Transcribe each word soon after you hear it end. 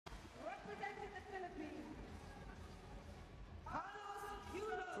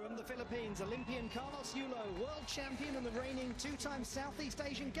the Philippines, Olympian Carlos Yulo, world champion and the reigning two-time Southeast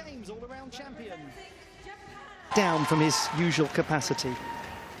Asian Games all-around champion. Down from his usual capacity.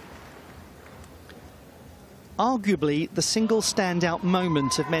 Arguably, the single standout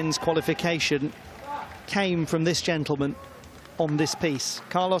moment of men's qualification came from this gentleman on this piece,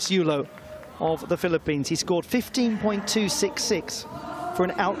 Carlos Yulo of the Philippines. He scored 15.266 for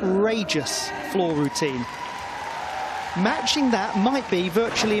an outrageous floor routine. Matching that might be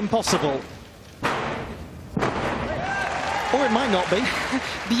virtually impossible. Or it might not be.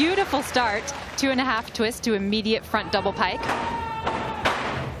 Beautiful start. 2.5 twist to immediate front double pike.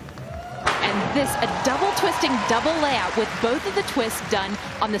 And this, a double twisting double layout with both of the twists done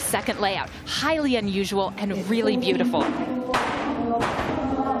on the second layout. Highly unusual and really beautiful.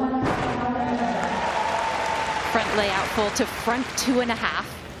 Front layout full to front 2.5.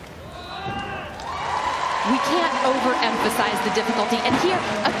 We can't overemphasize the difficulty. And here,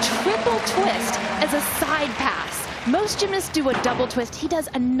 a triple twist as a side pass. Most gymnasts do a double twist. He does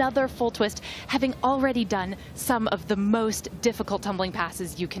another full twist, having already done some of the most difficult tumbling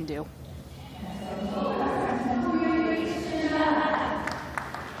passes you can do.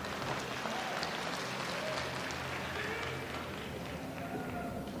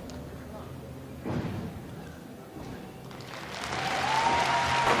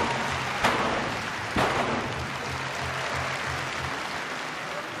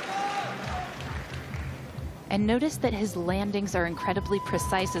 And notice that his landings are incredibly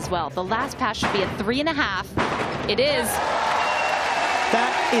precise as well. The last pass should be a 3.5. It is.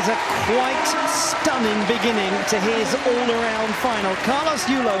 That is a quite stunning beginning to his all-around final. Carlos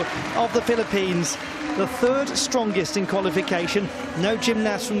Yulo of the Philippines, the third strongest in qualification. No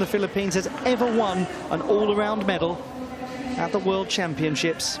gymnast from the Philippines has ever won an all-around medal at the World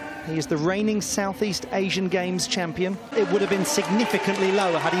Championships. He is the reigning Southeast Asian Games champion. It would have been significantly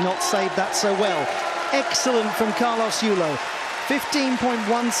lower had he not saved that so well. Excellent from Carlos Yulo.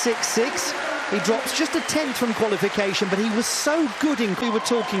 15.166. He drops just a tenth from qualification, but he was so good in, we were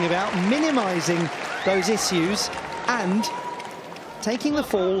talking about, minimizing those issues and taking the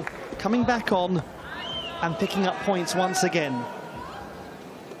fall, coming back on and picking up points once again.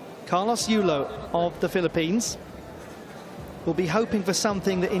 Carlos Yulo of the Philippines will be hoping for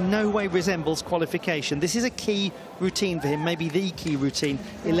something that in no way resembles qualification. This is a key routine for him, maybe the key routine.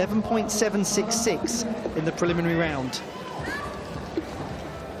 11.766 in the preliminary round.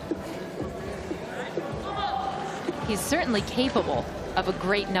 He's certainly capable of a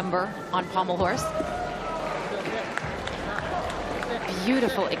great number on Pommel Horse.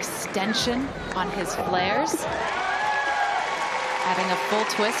 Beautiful extension on his flares. Having a full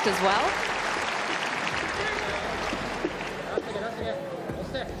twist as well.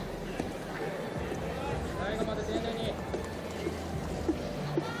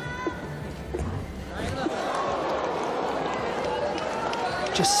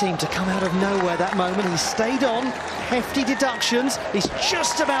 Just seemed to come out of nowhere that moment. He stayed on, hefty deductions. He's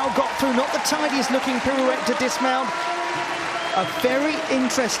just about got through, not the tidiest looking pirouette to dismount. A very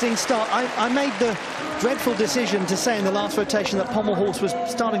interesting start. I made the dreadful decision to say in the last rotation that Pommel Horse was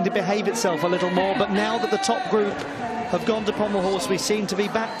starting to behave itself a little more, but now that the top group have gone to Pommel Horse, we seem to be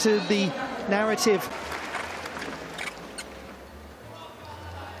back to the narrative.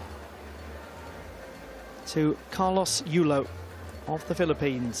 To Carlos Yulo of the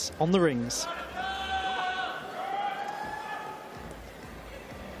Philippines on the rings.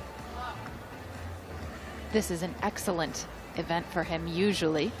 This is an excellent event for him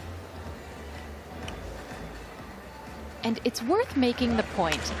usually. And it's worth making the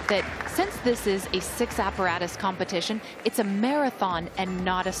point that since this is a 6-apparatus competition, it's a marathon and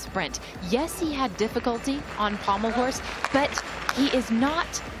not a sprint. Yes, he had difficulty on Pommel Horse, but he is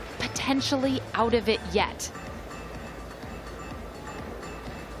not potentially out of it yet.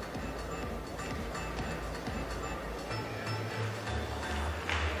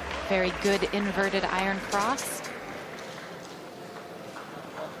 Very good inverted iron cross.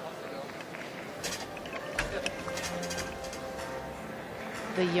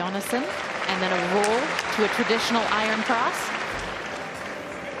 The Jonasson, and then a roll to a traditional iron cross.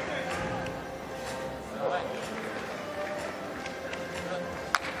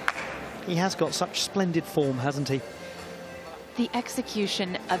 He has got such splendid form, hasn't he? The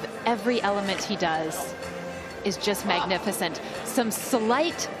execution of every element he does is just magnificent. Some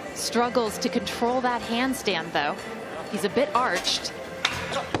slight struggles to control that handstand, though. He's a bit arched.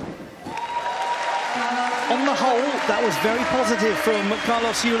 On the whole, that was very positive from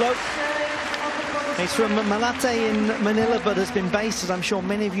Carlos Yulo. He's from Malate in Manila, but has been based, as I'm sure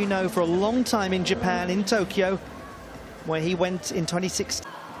many of you know, for a long time in Japan, in Tokyo, where he went in 2016.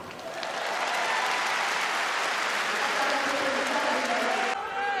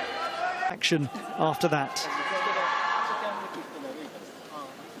 position after that.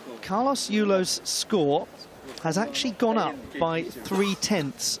 Carlos Yulo's score has actually gone up by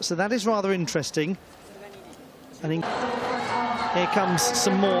 3/10, so that is rather interesting. And here comes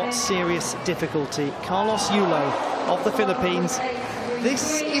some more serious difficulty. Carlos Yulo of the Philippines.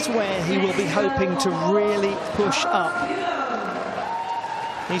 This is where he will be hoping to really push up.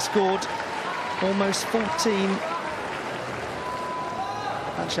 He scored almost 14.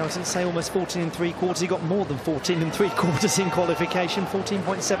 Actually, I was going to say almost 14 3/4. He got more than 14 3/4 in qualification,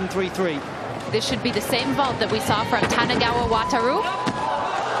 14.733. This should be the same vault that we saw from Tanagawa Wataru.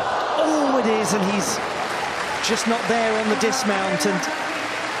 Oh, it is, and he's just not there on the dismount. And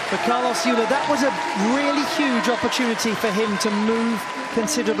for Carlos Yulo, that was a really huge opportunity for him to move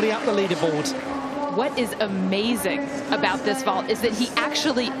considerably up the leaderboard. What is amazing about this vault is that he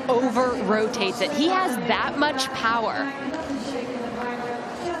actually over-rotates it. He has that much power.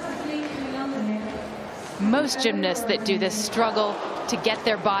 Most gymnasts that do this struggle to get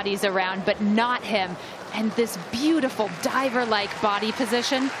their bodies around, but not him. And this beautiful diver-like body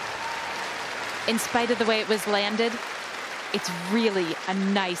position, in spite of the way it was landed, it's really a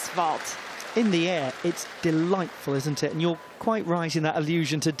nice vault. In the air, it's delightful, isn't it? And you're quite right in that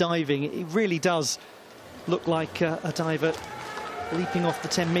allusion to diving. It really does look like a diver leaping off the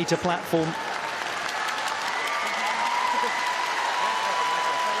 10-meter platform.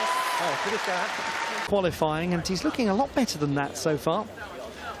 Qualifying, and he's looking a lot better than that so far.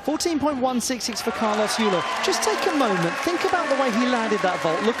 14.166 for Carlos Yulo. Just take a moment, think about the way he landed that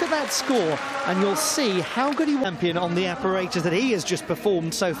vault. Look at that score, and you'll see how good he was champion on the apparatus that he has just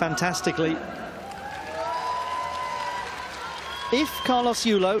performed so fantastically. If Carlos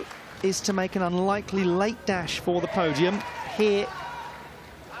Yulo is to make an unlikely late dash for the podium, here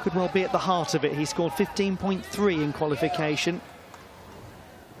could well be at the heart of it. He scored 15.3 in qualification.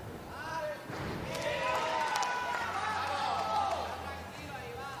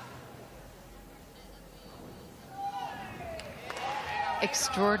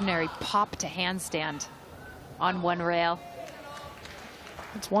 Extraordinary pop to handstand on one rail.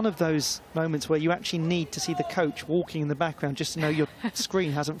 It's one of those moments where you actually need to see the coach walking in the background just to know your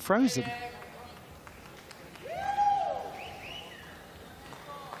screen hasn't frozen.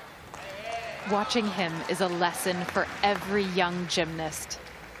 Watching him is a lesson for every young gymnast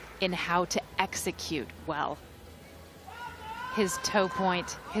in how to execute well. His toe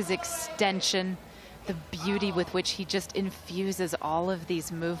point, his extension, the beauty with which he just infuses all of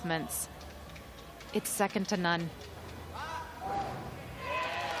these movements. It's second to none.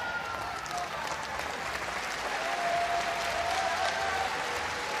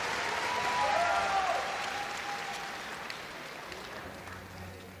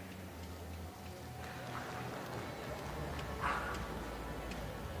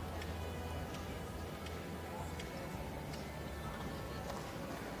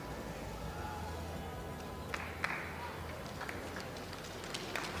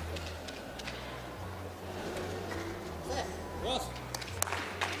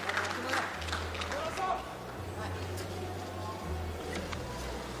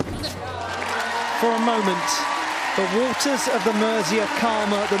 For a moment, the waters of the Mersey are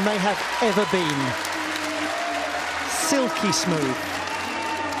calmer than they have ever been. Silky smooth,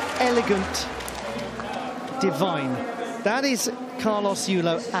 elegant, divine. That is Carlos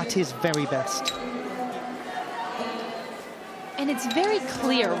Yulo at his very best. And it's very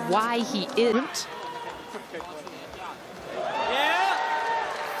clear why he is.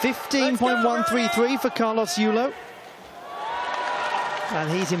 15.133 for Carlos Yulo.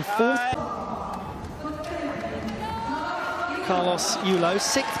 And he's in fourth. Carlos Yulo,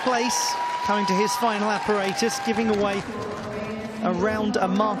 sixth place, coming to his final apparatus, giving away around a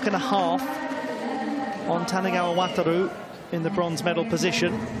mark and a half on Tanagawa Wataru in the bronze medal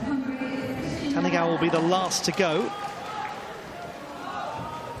position. Tanagawa will be the last to go.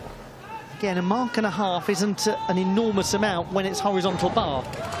 Again, a mark and a half isn't an enormous amount when it's horizontal bar.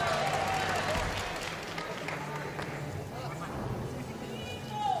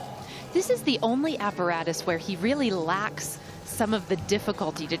 This is the only apparatus where he really lacks some of the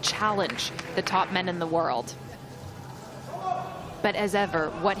difficulty to challenge the top men in the world. But as ever,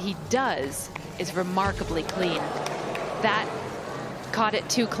 what he does is remarkably clean. That caught it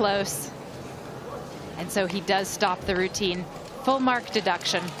too close. And so he does stop the routine. Full mark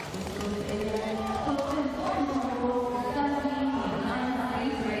deduction.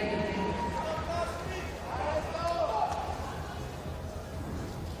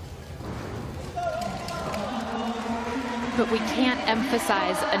 But we can't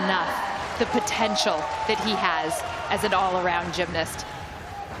emphasize enough the potential that he has as an all-around gymnast.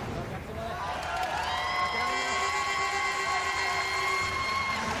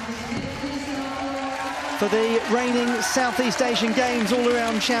 For the reigning Southeast Asian Games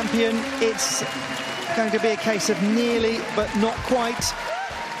all-around champion, it's going to be a case of nearly but not quite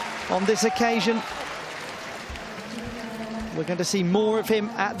on this occasion. We're going to see more of him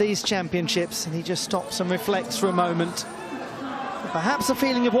at these championships, and he just stops and reflects for a moment. Perhaps a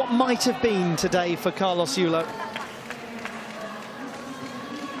feeling of what might have been today for Carlos Yulo.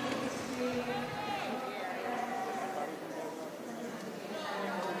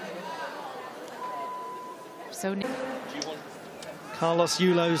 So Carlos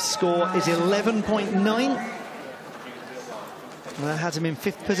Yulo's score is 11.9. And that has him in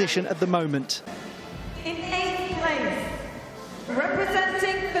 5th position at the moment. In 8th place,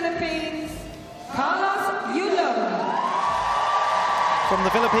 representing Philippines, Carlos Yulo. From the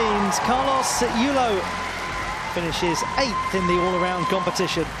Philippines, Carlos Yulo finishes 8th in the all-around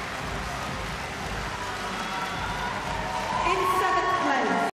competition.